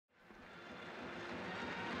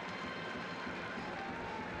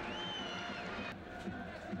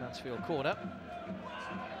Mansfield corner.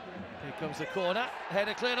 Here comes the corner.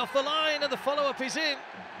 Header cleared off the line, and the follow-up is in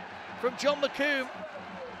from John McComb.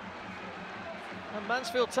 And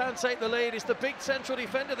Mansfield Town take the lead. It's the big central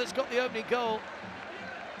defender that's got the opening goal.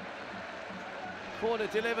 Corner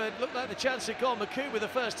delivered, looked like the chance had gone. McComb with the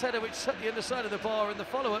first header, which hit the underside of the bar, and the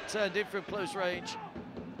follow-up turned in from close range.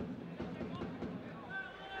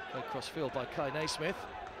 Played cross-field by Kai Naismith.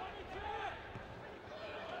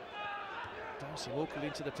 Bouncing Walker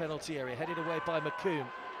into the penalty area, headed away by McComb.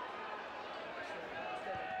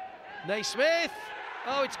 Naismith!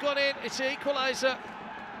 Oh, it's gone in, it's the equaliser.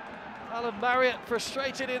 Alan Marriott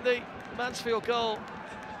frustrated in the Mansfield goal.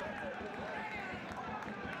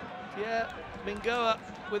 Yeah, Mingoa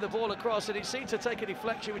with the ball across, and it seemed to take a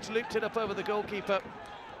deflection which looped it up over the goalkeeper.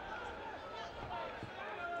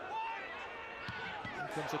 Here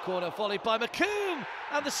comes the corner, volleyed by McComb,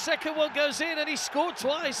 and the second one goes in, and he scored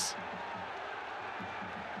twice.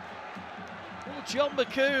 Oh, John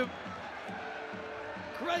McComb,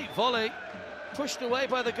 great volley, pushed away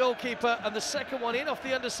by the goalkeeper, and the second one in off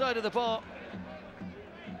the underside of the bar.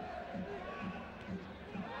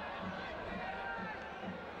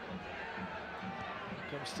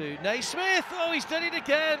 Comes to Naismith. Oh, he's done it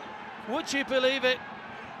again. Would you believe it?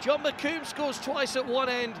 John McComb scores twice at one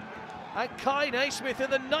end, and Kai Naismith in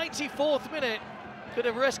the 94th minute could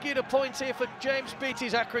have rescued a point here for James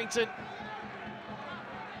Beattie's Accrington.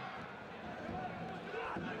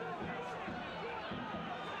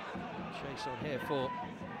 Chase on here for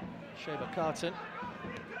Shea McCartan.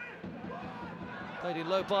 Played in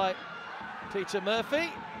low by Peter Murphy.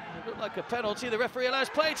 It looked like a penalty. The referee allows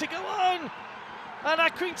play to go on. And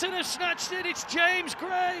Accrington have snatched it. It's James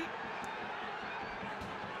Gray.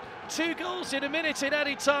 2 goals in a minute in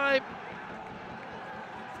added time.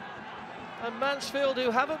 And Mansfield,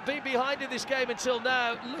 who haven't been behind in this game until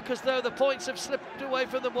now, look as though the points have slipped away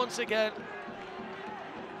from them once again.